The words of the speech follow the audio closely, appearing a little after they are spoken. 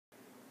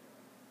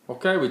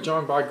Okay, we're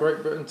joined by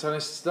Great Britain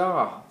tennis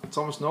star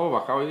Tomasz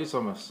Novak. How are you,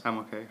 Thomas? I'm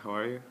okay, how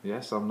are you?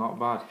 Yes, I'm not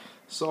bad.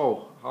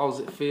 So, how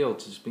does it feel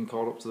to just been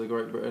called up to the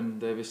Great Britain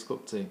Davis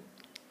Cup team?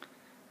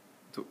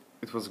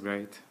 It was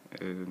great.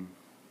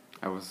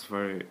 I was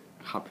very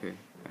happy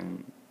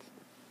and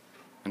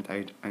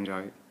I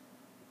enjoyed it.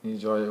 You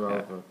enjoy it well,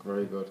 Yeah.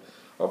 very good.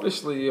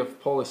 Obviously, you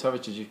have Polish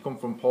heritage. You come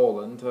from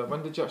Poland.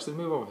 When did you actually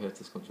move over here to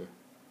this country?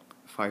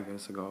 5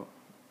 years ago.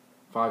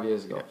 5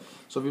 years ago. Yeah.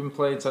 So, have you been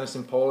playing tennis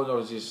in Poland,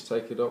 or did you just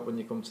take it up when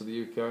you come to the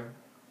UK?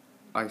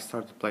 I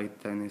started playing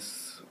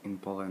tennis in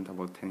Poland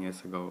about 10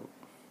 years ago.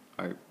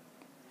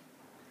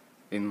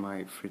 In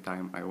my free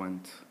time, I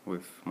went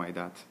with my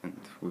dad and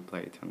we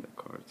played on the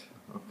court.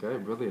 Okay,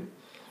 brilliant.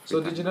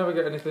 So did you never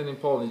get anything in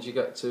Poland? Did you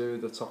get to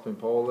the top in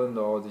Poland,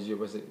 or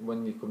was it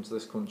when you come to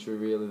this country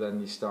really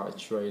then you started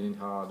training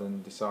hard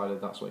and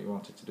decided that's what you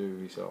wanted to do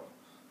with yourself?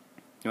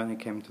 When I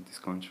came to this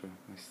country,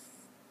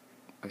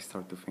 I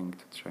started to think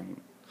to train.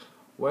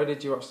 Where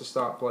did you actually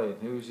start playing?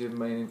 Who was your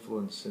main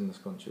influence in this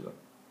country then?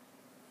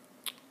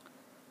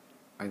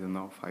 I don't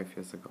know, 5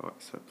 years ago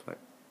I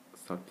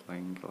started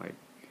playing like...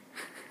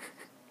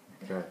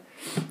 Okay.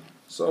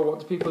 So what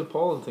do people in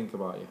Poland think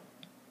about you?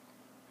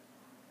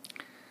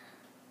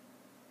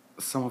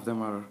 Some of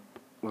them are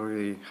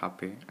really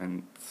happy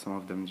and some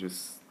of them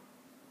just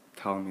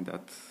tell me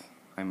that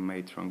I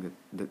made wrong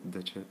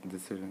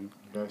decision.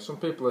 Okay. Some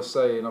people are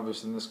saying,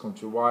 obviously in this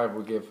country, why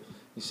would give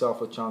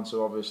yourself a chance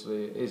who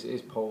obviously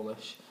is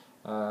Polish,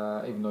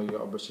 even though you've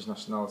got a British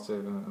nationality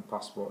and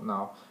passport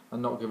now,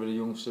 and not give it a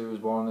youngster who was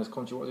born in this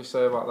country. What do you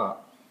say about that?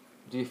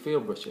 Do you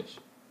feel British?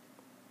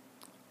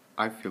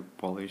 I feel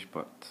Polish,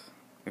 but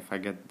if I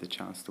get the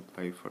chance to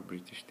play for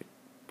British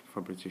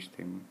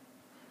team.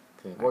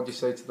 Okay. What do you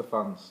say to the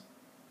fans?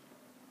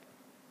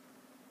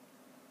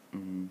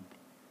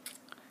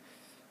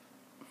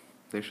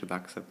 They should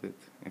accept it.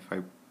 If I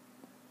You're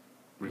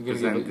gonna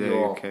represent give it the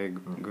your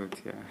UK, good,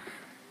 yeah.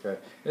 Okay.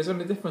 Is there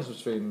any difference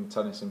between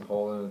tennis in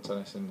Poland and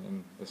tennis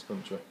in this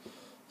country?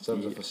 In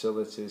terms of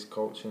facilities,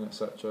 coaching,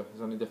 etc. Is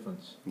there any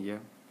difference? Yeah,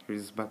 there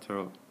is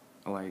better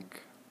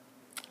like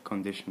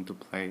condition to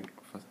play,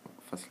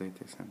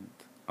 facilities and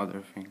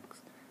other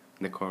things.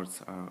 The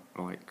courts are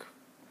like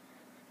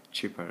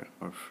cheaper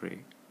or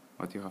free,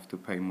 but you have to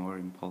pay more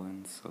in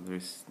Poland, so there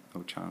is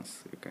no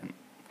chance you can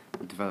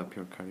develop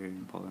your career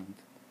in Poland.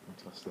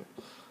 Fantastic.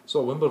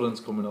 So Wimbledon's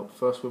coming up.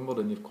 First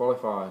Wimbledon, you've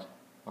qualified.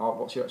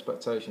 What's your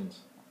expectations?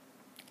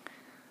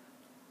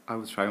 I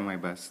will try my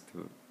best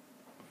to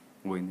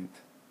win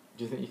it.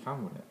 Do you think you can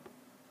win it?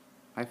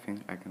 I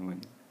think I can win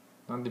it.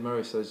 Andy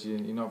Murray says you're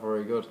not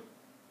very good.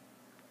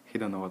 He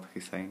don't know what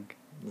he's saying.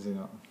 Does he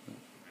not?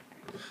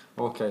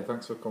 Okay,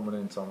 thanks for coming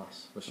in,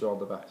 Thomas. Wish you all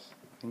the best.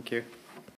 Thank you.